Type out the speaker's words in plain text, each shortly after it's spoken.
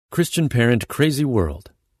Christian Parent Crazy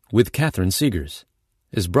World with Catherine Segars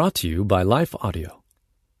is brought to you by Life Audio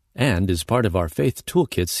and is part of our Faith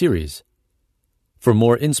Toolkit series. For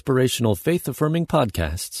more inspirational faith-affirming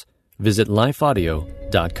podcasts, visit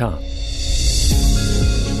lifeaudio.com.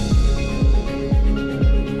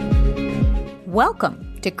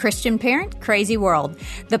 Welcome to Christian Parent Crazy World,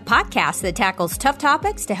 the podcast that tackles tough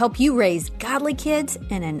topics to help you raise godly kids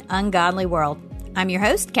in an ungodly world. I'm your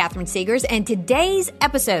host, Catherine Segars, and today's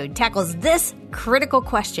episode tackles this critical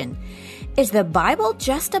question. Is the Bible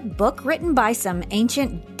just a book written by some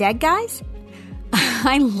ancient dead guys?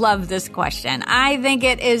 I love this question. I think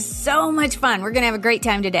it is so much fun. We're going to have a great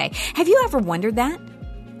time today. Have you ever wondered that?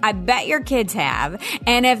 I bet your kids have,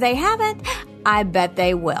 and if they haven't, I bet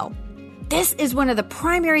they will. This is one of the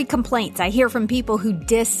primary complaints I hear from people who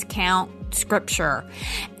discount Scripture.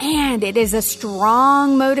 And it is a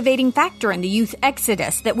strong motivating factor in the youth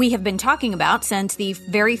exodus that we have been talking about since the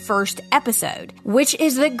very first episode, which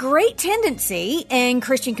is the great tendency in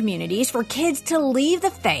Christian communities for kids to leave the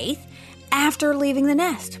faith after leaving the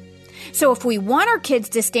nest. So if we want our kids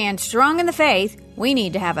to stand strong in the faith, we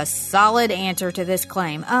need to have a solid answer to this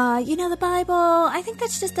claim. The Bible, I think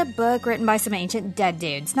that's just a book written by some ancient dead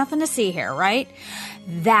dudes. Nothing to see here, right?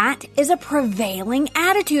 That is a prevailing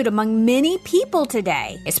attitude among many people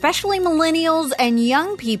today, especially millennials and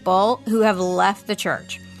young people who have left the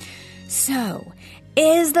church. So,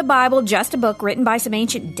 is the Bible just a book written by some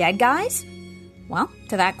ancient dead guys? Well,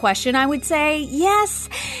 to that question, I would say yes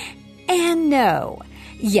and no.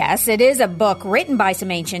 Yes, it is a book written by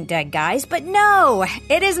some ancient dead guys, but no,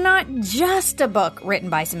 it is not just a book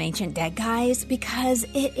written by some ancient dead guys because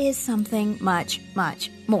it is something much,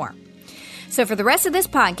 much more. So for the rest of this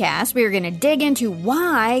podcast, we are going to dig into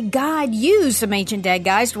why God used some ancient dead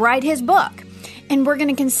guys to write his book. And we're going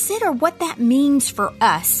to consider what that means for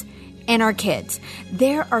us and our kids.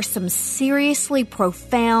 There are some seriously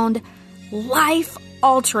profound,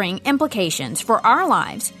 life-altering implications for our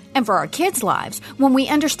lives and for our kids' lives when we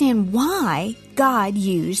understand why God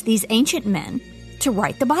used these ancient men to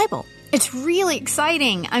write the Bible. It's really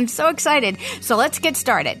exciting. I'm so excited. So let's get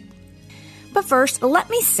started. But first, let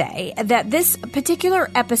me say that this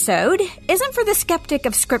particular episode isn't for the skeptic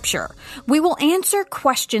of Scripture. We will answer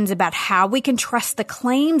questions about how we can trust the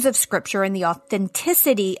claims of Scripture and the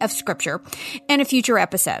authenticity of Scripture in a future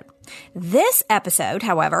episode. This episode,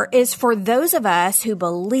 however, is for those of us who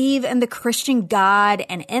believe in the Christian God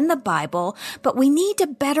and in the Bible, but we need to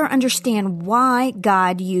better understand why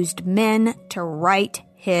God used men to write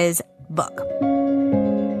his book.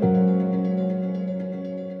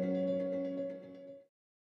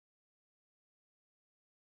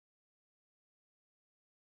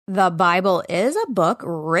 The Bible is a book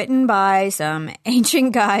written by some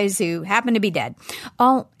ancient guys who happen to be dead.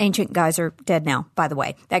 All ancient guys are dead now, by the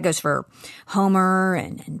way. That goes for Homer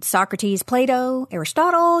and Socrates, Plato,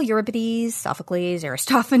 Aristotle, Euripides, Sophocles,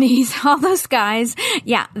 Aristophanes, all those guys.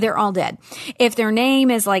 Yeah, they're all dead. If their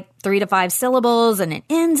name is like 3 to 5 syllables and it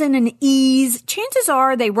ends in an ease, chances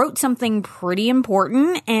are they wrote something pretty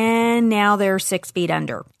important and now they're 6 feet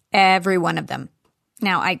under. Every one of them.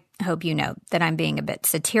 Now, I hope you know that I'm being a bit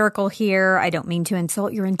satirical here. I don't mean to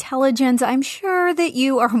insult your intelligence. I'm sure that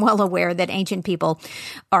you are well aware that ancient people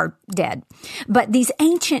are dead. But these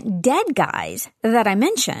ancient dead guys that I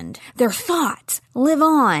mentioned, their thoughts live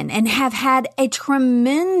on and have had a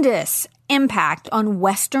tremendous impact on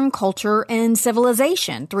Western culture and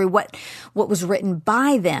civilization through what was written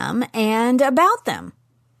by them and about them.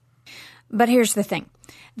 But here's the thing.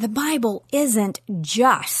 The Bible isn't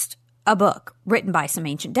just a book written by some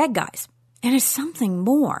ancient dead guys. It is something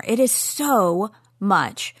more. It is so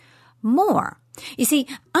much more. You see,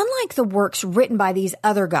 unlike the works written by these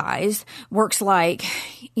other guys, works like,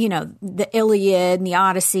 the Iliad and the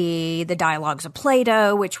Odyssey, the dialogues of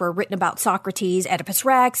Plato, which were written about Socrates, Oedipus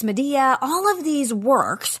Rex, Medea, all of these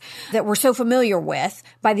works that we're so familiar with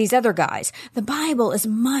by these other guys, the Bible is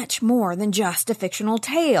much more than just a fictional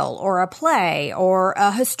tale or a play or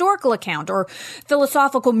a historical account or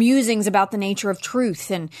philosophical musings about the nature of truth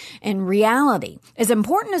and reality. As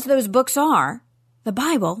important as those books are, the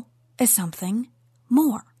Bible is something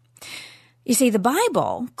more. You see, the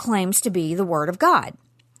Bible claims to be the Word of God.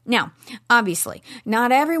 Now, obviously,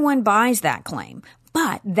 not everyone buys that claim,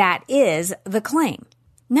 but that is the claim.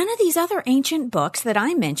 None of these other ancient books that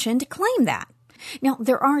I mentioned claim that. Now,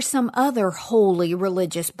 there are some other holy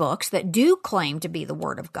religious books that do claim to be the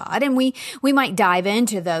Word of God, and we might dive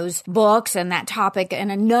into those books and that topic in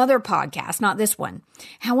another podcast, not this one.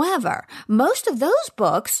 However, most of those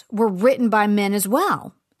books were written by men as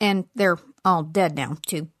well, and they're all dead now,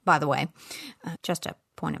 too, by the way. Just a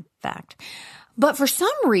point of fact. But for some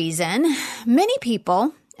reason, many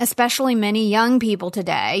people, especially many young people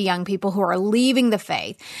today, young people who are leaving the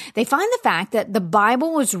faith, they find the fact that the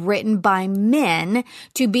Bible was written by men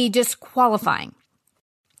to be disqualifying.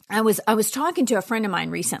 I was talking to a friend of mine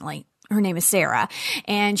recently. Her name is Sarah,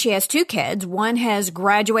 and she has 2 kids. One has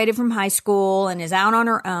graduated from high school and is out on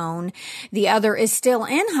her own. The other is still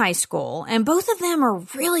in high school, and both of them are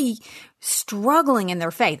really struggling in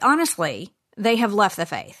their faith. Honestly, they have left the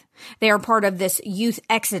faith. They are part of this youth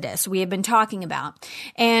exodus we have been talking about.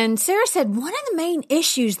 And Sarah said one of the main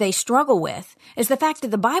issues they struggle with is the fact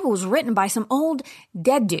that the Bible was written by some old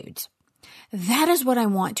dead dudes. That is what I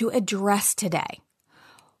want to address today.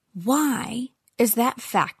 Why is that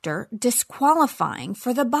factor disqualifying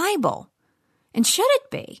for the Bible? And should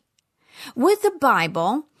it be? Would the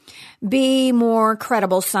Bible be more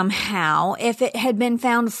credible somehow if it had been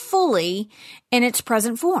found fully in its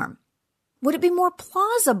present form? Would it be more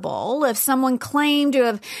plausible if someone claimed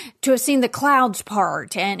to have seen the clouds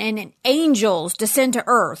part and angels descend to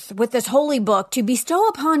earth with this holy book to bestow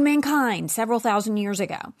upon mankind several thousand years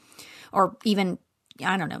ago? Or even,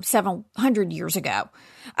 several hundred years ago.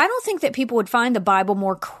 I don't think that people would find the Bible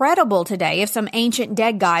more credible today if some ancient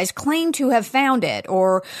dead guys claimed to have found it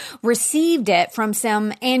or received it from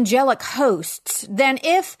some angelic hosts than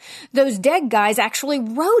if those dead guys actually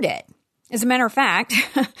wrote it. As a matter of fact,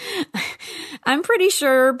 I'm pretty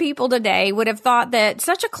sure people today would have thought that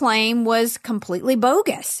such a claim was completely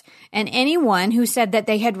bogus. And anyone who said that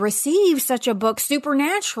they had received such a book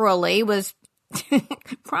supernaturally was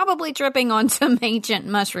probably tripping on some ancient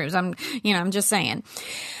mushrooms. I'm just saying.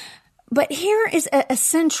 But here is a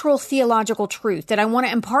central theological truth that I want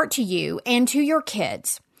to impart to you and to your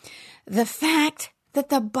kids. The fact that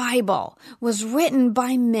the Bible was written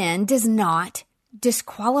by men does not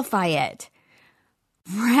disqualify it.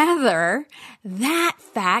 Rather, that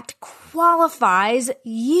fact qualifies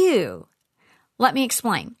you. Let me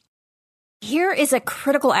explain. Here is a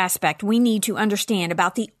critical aspect we need to understand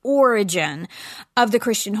about the origin of the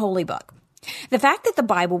Christian Holy Book. The fact that the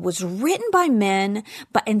Bible was written by men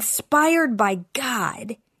but inspired by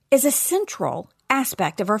God is a central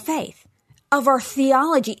aspect of our faith, of our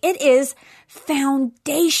theology. It is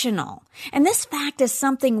foundational. And this fact is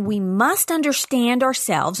something we must understand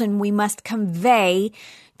ourselves and we must convey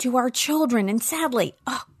to our children. And sadly,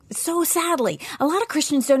 so sadly, a lot of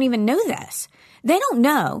Christians don't even know this. They don't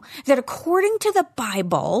know that according to the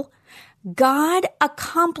Bible, God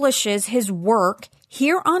accomplishes his work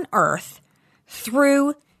here on earth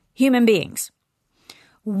through human beings.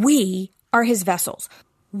 We are his vessels.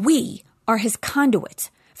 We are his conduits.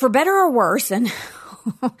 For better or worse, and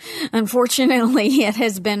unfortunately it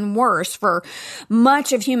has been worse for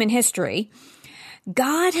much of human history,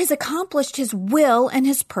 God has accomplished his will and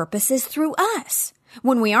his purposes through us.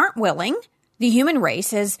 When we aren't willing, the human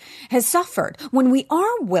race has suffered. When we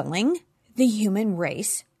are willing, the human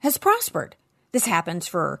race has prospered. This happens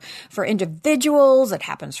for individuals, it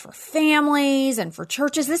happens for families and for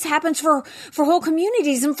churches. This happens for whole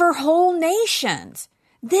communities and for whole nations.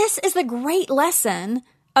 This is the great lesson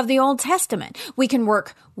of the Old Testament. We can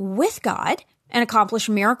work with God and accomplish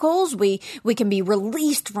miracles. We can be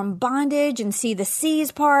released from bondage and see the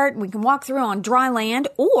seas part. We can walk through on dry land,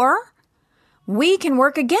 or we can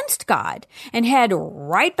work against God and head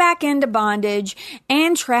right back into bondage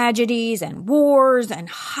and tragedies and wars and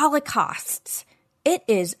holocausts. It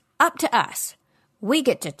is up to us. We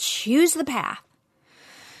get to choose the path.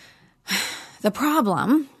 The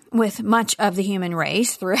problem with much of the human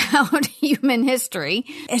race throughout human history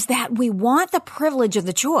is that we want the privilege of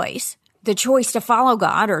the choice to follow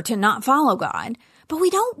God or to not follow God, but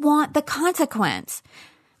we don't want the consequence.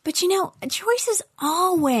 But choices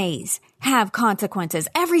always have consequences.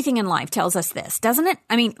 Everything in life tells us this, doesn't it?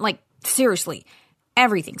 I mean, seriously,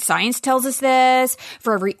 everything. Science tells us this.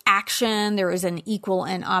 For every action, there is an equal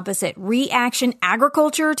and opposite reaction.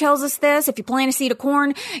 Agriculture tells us this. If you plant a seed of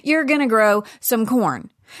corn, you're going to grow some corn.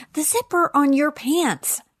 The zipper on your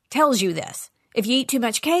pants tells you this. If you eat too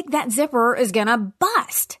much cake, that zipper is going to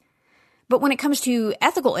bust. But when it comes to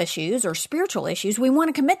ethical issues or spiritual issues, we want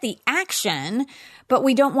to commit the action, but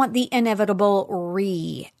we don't want the inevitable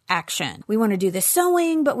reaction. We want to do the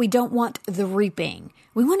sowing, but we don't want the reaping.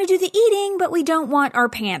 We want to do the eating, but we don't want our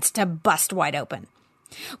pants to bust wide open.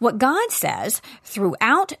 What God says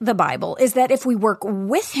throughout the Bible is that if we work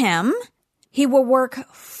with him, he will work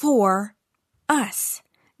for us.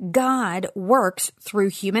 God works through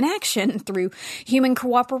human action, through human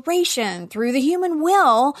cooperation, through the human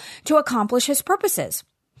will to accomplish his purposes.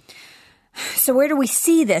 So where do we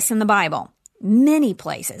see this in the Bible? Many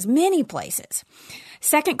places, many places.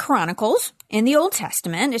 2 Chronicles in the Old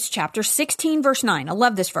Testament, it's chapter 16, verse 9. I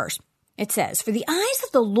love this verse. It says, "For the eyes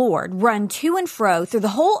of the Lord run to and fro through the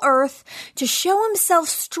whole earth to show himself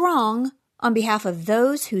strong on behalf of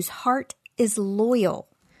those whose heart is loyal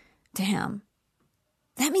to him."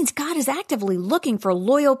 That means God is actively looking for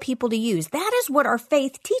loyal people to use. That is what our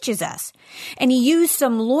faith teaches us. And he used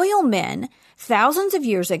some loyal men thousands of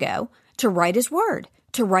years ago to write his word,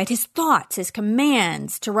 to write his thoughts, his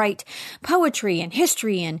commands, to write poetry and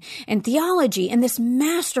history and theology in this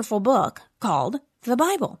masterful book called the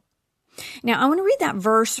Bible. Now, I want to read that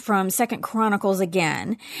verse from 2 Chronicles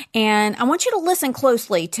again, and I want you to listen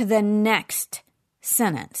closely to the next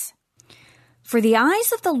sentence. "For the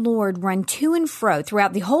eyes of the Lord run to and fro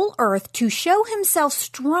throughout the whole earth to show himself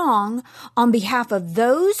strong on behalf of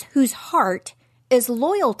those whose heart is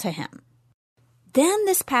loyal to him." Then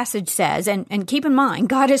this passage says, and keep in mind,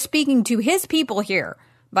 God is speaking to his people here,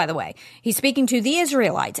 by the way. He's speaking to the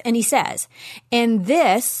Israelites, and he says, "In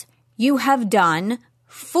this you have done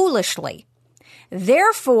foolishly.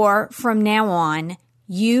 Therefore, from now on,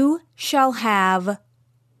 you shall have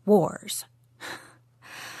wars."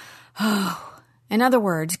 In other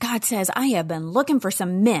words, God says, I have been looking for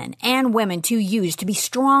some men and women to use, to be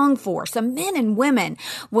strong for, some men and women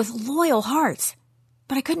with loyal hearts,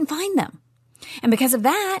 but I couldn't find them. And because of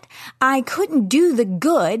that, I couldn't do the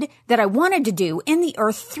good that I wanted to do in the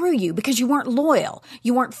earth through you because you weren't loyal.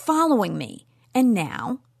 You weren't following me. And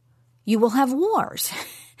now you will have wars.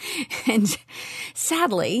 And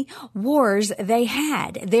sadly, wars they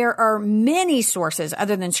had. There are many sources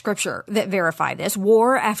other than Scripture that verify this.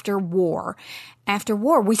 War after war after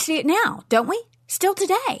war. We see it now, don't we? Still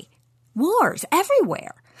today. Wars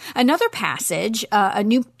everywhere. Another passage, a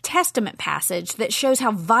New Testament passage that shows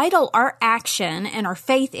how vital our action and our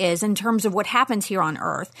faith is in terms of what happens here on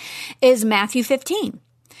earth is Matthew 15.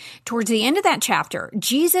 Towards the end of that chapter,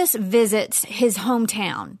 Jesus visits his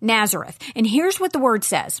hometown, Nazareth. And here's what the word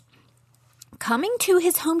says. Coming to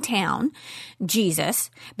his hometown,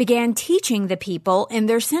 Jesus began teaching the people in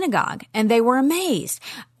their synagogue, and they were amazed.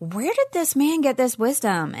 Where did this man get this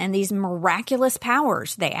wisdom and these miraculous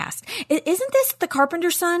powers? They asked. Isn't this the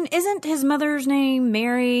carpenter's son? Isn't his mother's name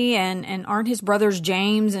Mary, and aren't his brothers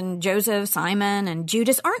James and Joseph, Simon and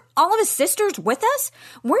Judas? Aren't all of his sisters with us?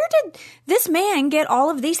 Where did this man get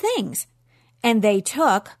all of these things? And they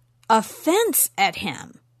took offense at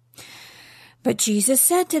him. But Jesus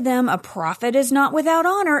said to them, a prophet is not without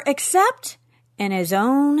honor except in his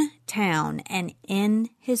own town and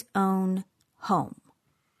in his own home.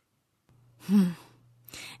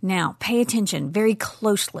 Now, pay attention very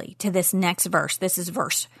closely to this next verse. This is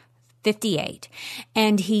verse 58.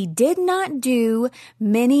 And he did not do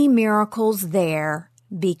many miracles there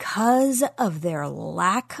because of their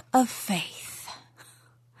lack of faith.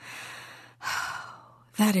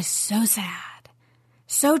 That is so sad.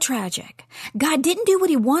 So tragic. God didn't do what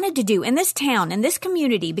he wanted to do in this town, in this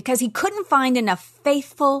community, because he couldn't find enough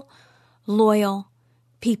faithful, loyal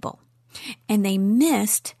people. And they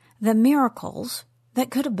missed the miracles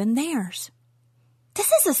that could have been theirs.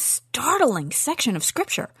 This is a startling section of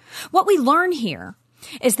Scripture. What we learn here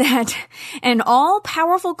is that an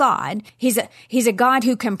all-powerful God, he's a God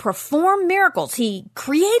who can perform miracles. He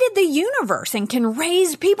created the universe and can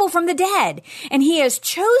raise people from the dead. And he has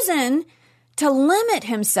chosen to limit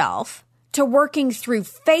himself to working through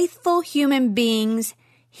faithful human beings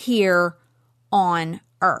here on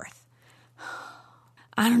earth.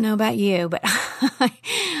 I don't know about you, but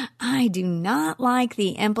I do not like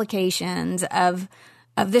the implications of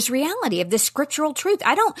this reality, of this scriptural truth.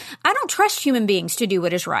 I don't trust human beings to do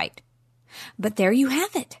what is right. But there you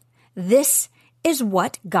have it. This is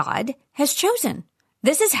what God has chosen.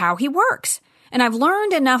 This is how he works. And I've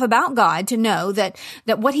learned enough about God to know that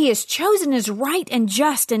what he has chosen is right and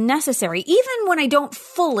just and necessary, even when I don't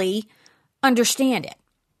fully understand it.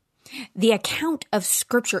 The account of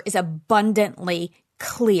Scripture is abundantly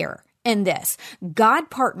clear in this. God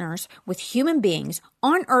partners with human beings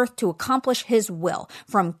on earth to accomplish his will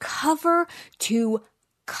from cover to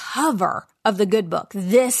cover of the good book.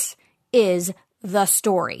 This is the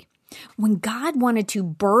story. When God wanted to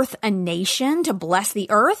birth a nation to bless the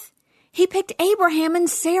earth, he picked Abraham and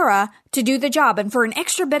Sarah to do the job. And for an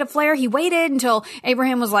extra bit of flair, he waited until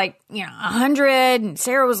Abraham was 100 and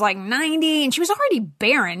Sarah was 90 and she was already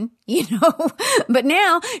barren, But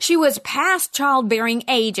now she was past childbearing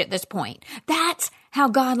age at this point. That's how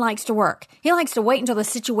God likes to work. He likes to wait until the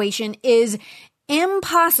situation is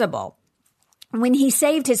impossible. When he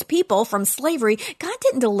saved his people from slavery, God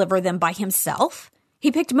didn't deliver them by himself.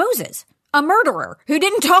 He picked Moses, a murderer who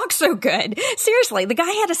didn't talk so good. Seriously, the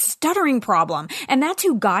guy had a stuttering problem, and that's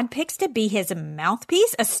who God picks to be his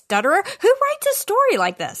mouthpiece, a stutterer. Who writes a story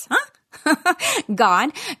like this, huh?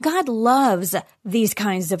 God loves these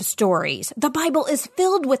kinds of stories. The Bible is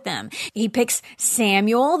filled with them. He picks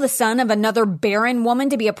Samuel, the son of another barren woman,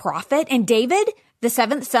 to be a prophet, and David, the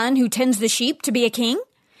seventh son who tends the sheep, to be a king.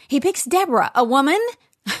 He picks Deborah, a woman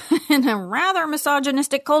in a rather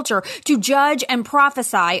misogynistic culture, to judge and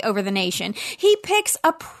prophesy over the nation. He picks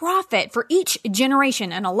a prophet for each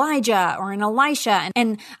generation, an Elijah or an Elisha,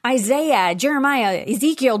 and Isaiah, Jeremiah,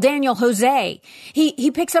 Ezekiel, Daniel, Hosea.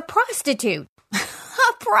 He picks a prostitute,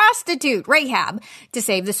 Rahab, to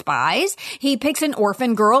save the spies. He picks an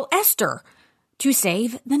orphan girl, Esther, to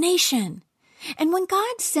save the nation. And when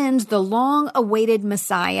God sends the long-awaited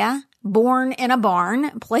Messiah, born in a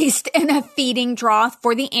barn, placed in a feeding trough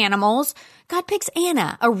for the animals, God picks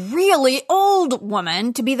Anna, a really old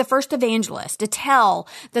woman, to be the first evangelist, to tell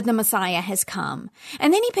that the Messiah has come.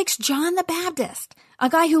 And then he picks John the Baptist, a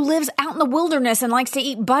guy who lives out in the wilderness and likes to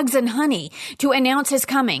eat bugs and honey, to announce his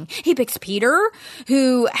coming. He picks Peter,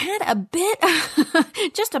 who had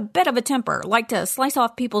just a bit of a temper, liked to slice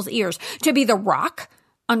off people's ears, to be the rock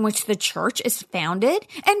on which the church is founded.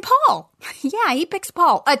 And Paul, he picks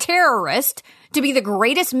Paul, a terrorist, to be the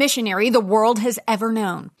greatest missionary the world has ever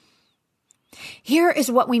known. Here is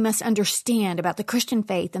what we must understand about the Christian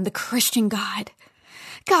faith and the Christian God.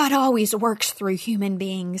 God always works through human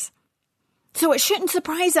beings. So it shouldn't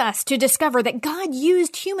surprise us to discover that God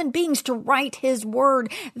used human beings to write his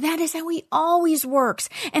word. That is how he always works.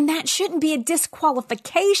 And that shouldn't be a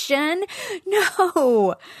disqualification.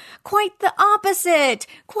 No, quite the opposite,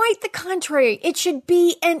 quite the contrary. It should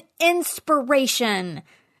be an inspiration.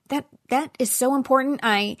 That is so important.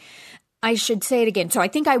 I should say it again, so I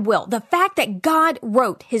think I will. The fact that God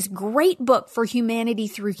wrote his great book for humanity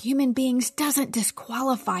through human beings doesn't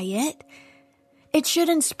disqualify it. It should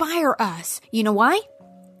inspire us. You know why?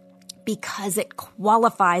 Because it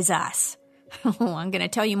qualifies us. I'm going to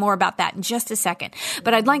tell you more about that in just a second.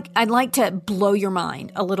 But I'd like to blow your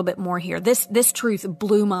mind a little bit more here. This truth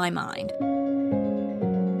blew my mind.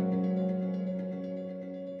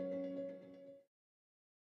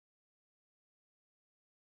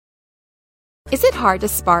 Is it hard to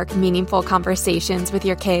spark meaningful conversations with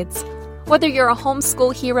your kids? Whether you're a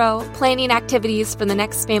homeschool hero, planning activities for the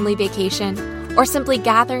next family vacation, or simply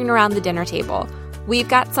gathering around the dinner table, we've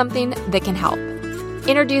got something that can help.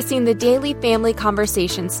 Introducing the Daily Family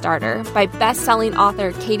Conversation Starter by best-selling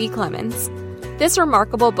author Katie Clemens. This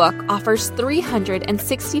remarkable book offers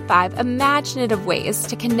 365 imaginative ways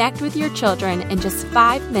to connect with your children in just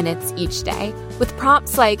 5 minutes each day, with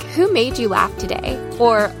prompts like, "Who made you laugh today?"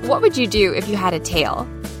 or "What would you do if you had a tail?"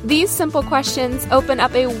 These simple questions open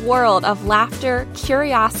up a world of laughter,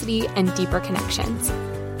 curiosity, and deeper connections.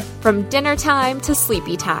 From dinner time to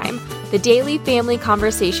sleepy time, the Daily Family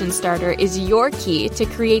Conversation Starter is your key to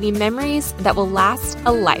creating memories that will last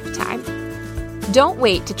a lifetime. Don't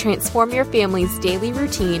wait to transform your family's daily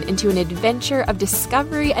routine into an adventure of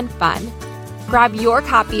discovery and fun. Grab your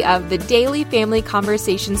copy of the Daily Family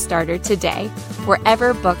Conversation Starter today,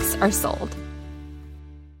 wherever books are sold.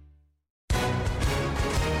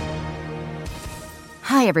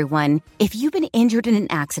 Hi, everyone. If you've been injured in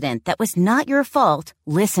an accident that was not your fault,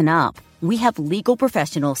 listen up. We have legal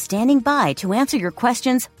professionals standing by to answer your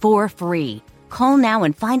questions for free. Call now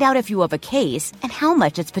and find out if you have a case and how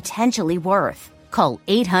much it's potentially worth. Call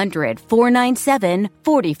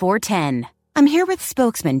 800-497-4410. I'm here with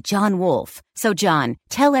spokesman John Wolf. So, John,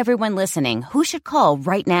 tell everyone listening who should call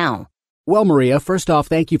right now. Well, Maria, first off,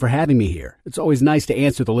 thank you for having me here. It's always nice to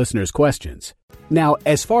answer the listeners' questions. Now,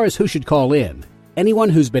 as far as who should call in, anyone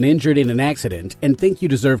who's been injured in an accident and think you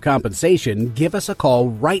deserve compensation, give us a call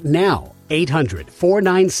right now.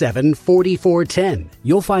 800-497-4410.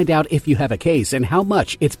 You'll find out if you have a case and how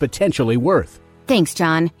much it's potentially worth. Thanks,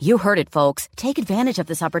 John. You heard it, folks. Take advantage of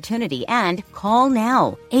this opportunity and call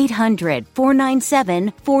now.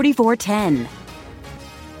 800-497-4410.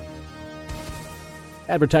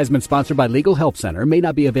 Advertisement sponsored by Legal Help Center. May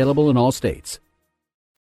not be available in all states.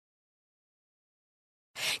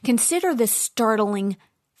 Consider this startling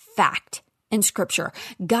fact in Scripture.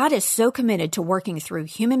 God is so committed to working through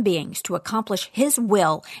human beings to accomplish his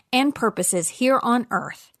will and purposes here on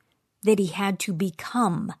earth that he had to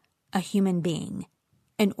become a human being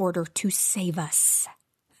in order to save us.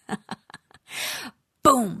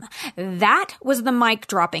 Boom! That was the mic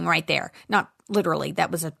dropping right there. Not literally,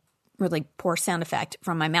 that was a really poor sound effect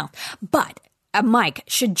from my mouth. But a mic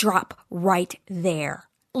should drop right there.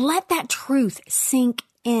 Let that truth sink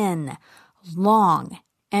in long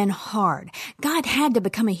and hard. God had to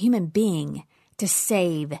become a human being to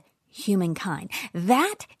save humankind.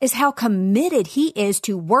 That is how committed he is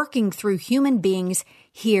to working through human beings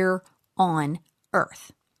here on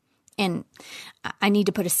earth. And I need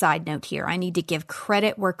to put a side note here. I need to give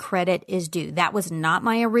credit where credit is due. That was not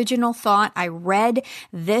my original thought. I read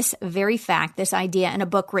this very fact, this idea, in a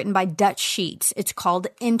book written by Dutch Sheets. It's called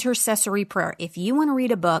Intercessory Prayer. If you want to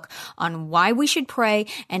read a book on why we should pray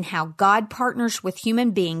and how God partners with human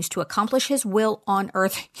beings to accomplish his will on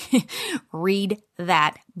earth, read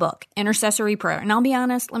that book, Intercessory Prayer. And I'll be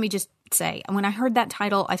honest, let me just say, when I heard that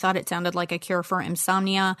title, I thought it sounded like a cure for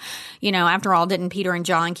insomnia. You know, after all, didn't Peter and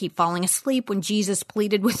John keep falling asleep when Jesus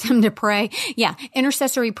pleaded with them to pray? Yeah,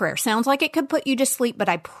 intercessory prayer. Sounds like it could put you to sleep, but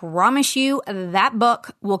I promise you that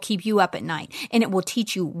book will keep you up at night, and it will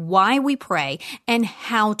teach you why we pray and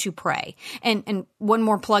how to pray. And one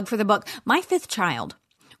more plug for the book. My fifth child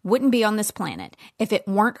wouldn't be on this planet if it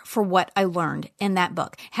weren't for what I learned in that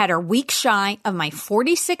book. Had her week shy of my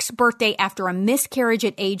 46th birthday after a miscarriage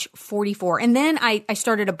at age 44. And then I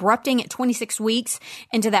started abrupting at 26 weeks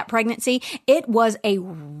into that pregnancy. It was a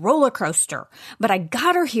roller coaster, but I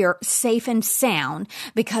got her here safe and sound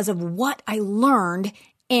because of what I learned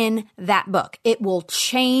in that book. It will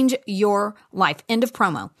change your life. End of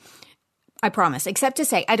promo. I promise, except to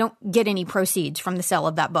say I don't get any proceeds from the sale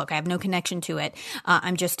of that book. I have no connection to it.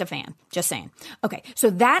 I'm just a fan. Just saying. Okay, so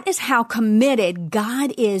that is how committed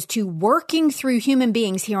God is to working through human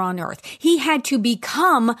beings here on earth. He had to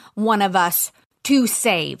become one of us to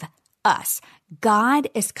save us. God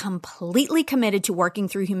is completely committed to working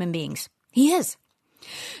through human beings. He is.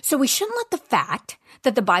 So we shouldn't let the fact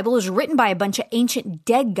that the Bible is written by a bunch of ancient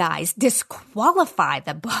dead guys disqualify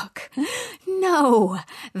the book. No,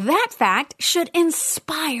 that fact should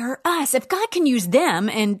inspire us. If God can use them,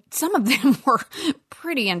 and some of them were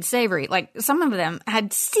pretty unsavory, like some of them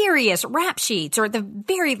had serious rap sheets, or at the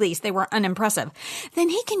very least they were unimpressive, then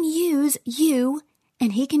he can use you,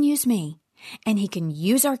 and he can use me, and he can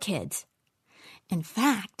use our kids. In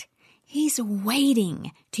fact, he's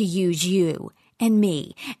waiting to use you and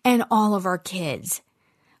me and all of our kids.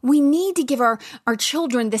 We need to give our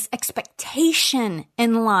children this expectation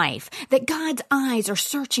in life that God's eyes are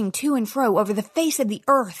searching to and fro over the face of the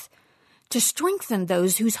earth to strengthen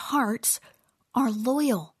those whose hearts are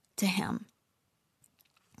loyal to him.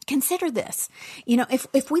 Consider this. You know,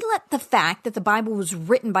 if we let the fact that the Bible was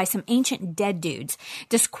written by some ancient dead dudes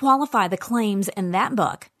disqualify the claims in that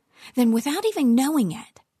book, then without even knowing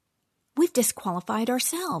it, we've disqualified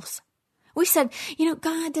ourselves. We said, you know,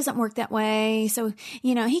 God doesn't work that way, so,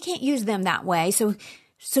 you know, he can't use them that way, so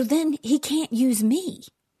then he can't use me.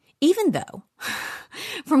 Even though,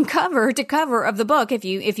 from cover to cover of the book, if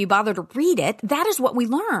you bother to read it, that is what we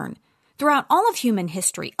learn. Throughout all of human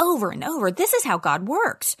history, over and over, this is how God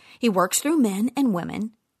works. He works through men and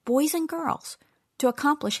women, boys and girls, to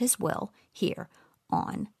accomplish his will here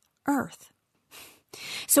on earth.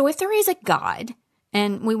 So if there is a God,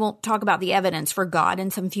 and we will talk about the evidence for God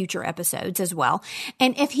in some future episodes as well.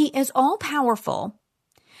 And if he is all-powerful,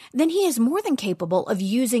 then he is more than capable of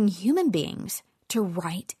using human beings to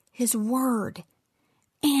write his word.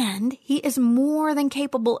 And he is more than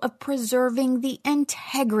capable of preserving the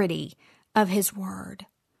integrity of his word.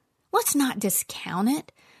 Let's not discount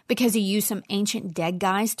it because he used some ancient dead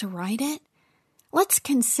guys to write it. Let's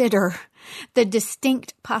consider the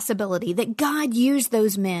distinct possibility that God used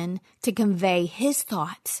those men to convey his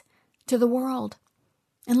thoughts to the world.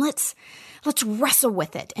 And let's wrestle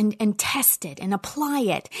with it and test it and apply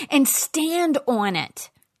it and stand on it.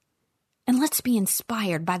 And let's be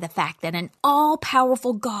inspired by the fact that an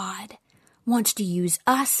all-powerful God wants to use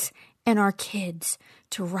us and our kids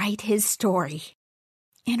to write his story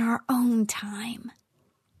in our own time.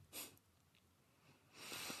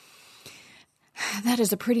 That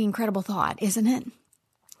is a pretty incredible thought, isn't it?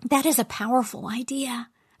 That is a powerful idea.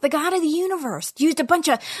 The God of the universe used a bunch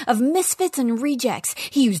of misfits and rejects.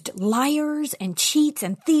 He used liars and cheats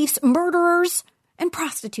and thieves, murderers and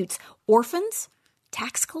prostitutes, orphans,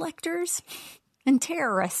 tax collectors, and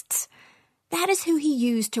terrorists. That is who he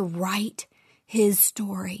used to write his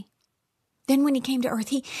story. Then when he came to earth,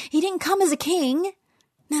 he didn't come as a king.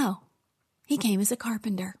 No, he came as a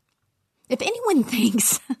carpenter. If anyone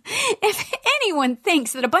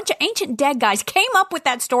thinks that a bunch of ancient dead guys came up with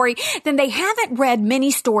that story, then they haven't read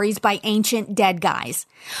many stories by ancient dead guys.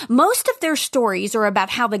 Most of their stories are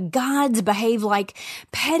about how the gods behave like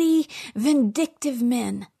petty, vindictive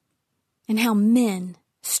men, and how men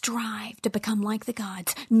strive to become like the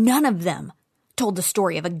gods. None of them told the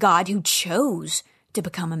story of a God who chose to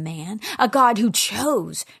become a man, a God who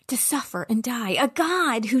chose to suffer and die, a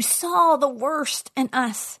God who saw the worst in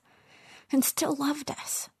us and still loved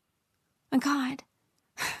us, a God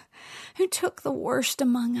who took the worst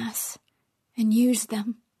among us and used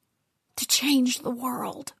them to change the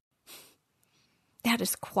world. That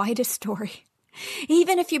is quite a story,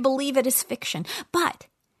 even if you believe it is fiction. But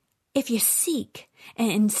if you seek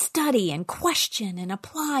and study and question and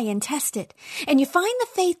apply and test it, and you find the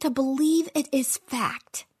faith to believe it is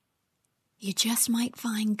fact, you just might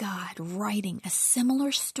find God writing a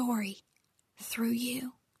similar story through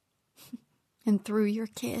you and through your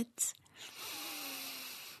kids.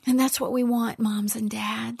 And that's what we want, moms and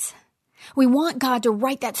dads. We want God to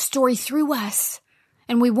write that story through us,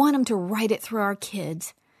 and we want Him to write it through our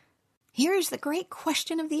kids. Here is the great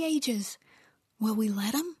question of the ages. Will we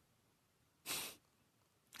let Him?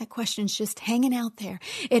 That question's just hanging out there.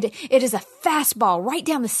 It is a fastball right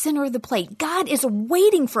down the center of the plate. God is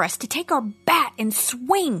waiting for us to take our bat and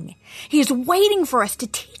swing. He is waiting for us to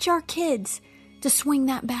teach our kids to swing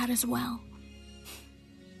that bat as well.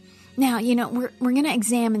 Now, we're going to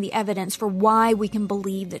examine the evidence for why we can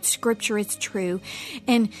believe that Scripture is true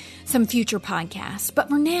in some future podcasts. But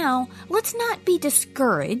for now, let's not be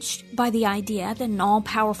discouraged by the idea that an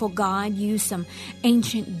all-powerful God used some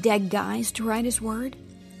ancient dead guys to write His Word.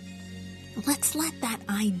 Let's let that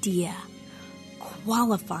idea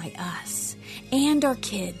qualify us and our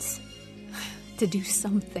kids to do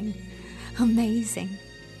something amazing.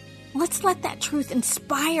 Let's let that truth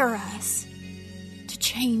inspire us to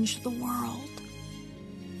change the world.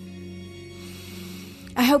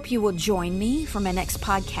 I hope you will join me for my next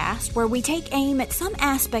podcast, where we take aim at some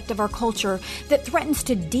aspect of our culture that threatens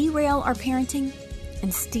to derail our parenting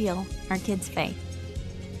and steal our kids' faith.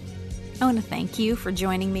 I want to thank you for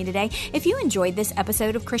joining me today. If you enjoyed this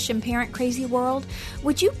episode of Christian Parent Crazy World,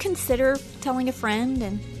 would you consider telling a friend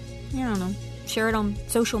and, share it on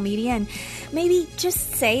social media, and maybe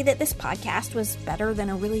just say that this podcast was better than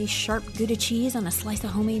a really sharp Gouda cheese on a slice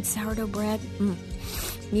of homemade sourdough bread?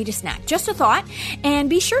 Need a snack. Just a thought. And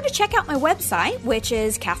be sure to check out my website, which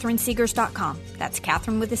is CatherineSeegers.com. That's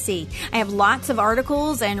Catherine with a C. I have lots of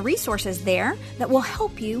articles and resources there that will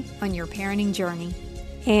help you on your parenting journey.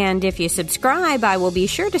 And if you subscribe, I will be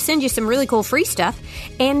sure to send you some really cool free stuff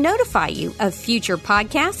and notify you of future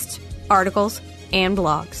podcasts, articles, and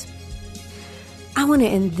blogs. I want to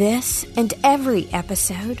end this and every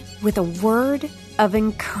episode with a word of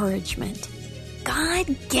encouragement.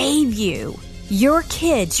 God gave you your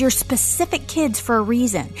kids, your specific kids, for a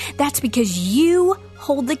reason. That's because you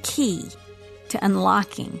hold the key to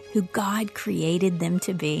unlocking who God created them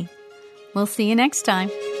to be. We'll see you next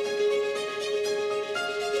time.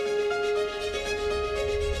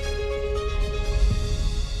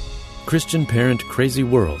 Christian Parent Crazy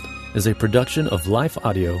World is a production of Life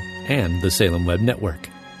Audio and the Salem Web Network.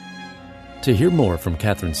 To hear more from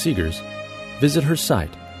Catherine Seegers, visit her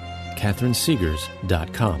site,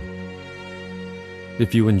 CatherineSeegers.com.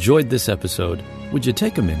 If you enjoyed this episode, would you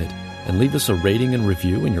take a minute and leave us a rating and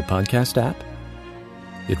review in your podcast app?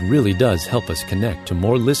 It really does help us connect to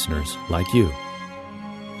more listeners like you.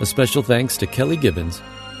 A special thanks to Kelly Gibbons,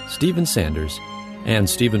 Stephen Sanders, and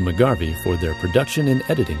Stephen McGarvey for their production and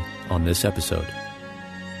editing on this episode.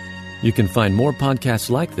 You can find more podcasts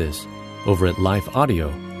like this over at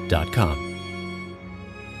lifeaudio.com.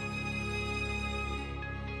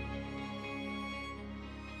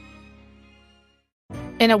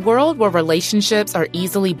 In a world where relationships are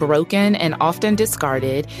easily broken and often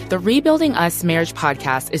discarded, the Rebuilding Us Marriage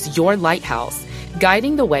podcast is your lighthouse,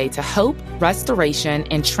 guiding the way to hope, restoration,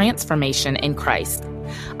 and transformation in Christ.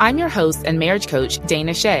 I'm your host and marriage coach,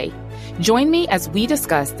 Dana Shea. Join me as we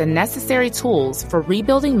discuss the necessary tools for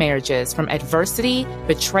rebuilding marriages from adversity,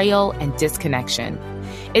 betrayal, and disconnection.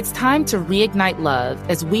 It's time to reignite love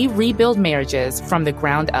as we rebuild marriages from the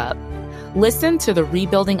ground up. Listen to the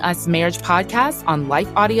Rebuilding Us Marriage podcast on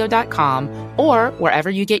lifeaudio.com or wherever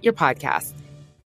you get your podcasts.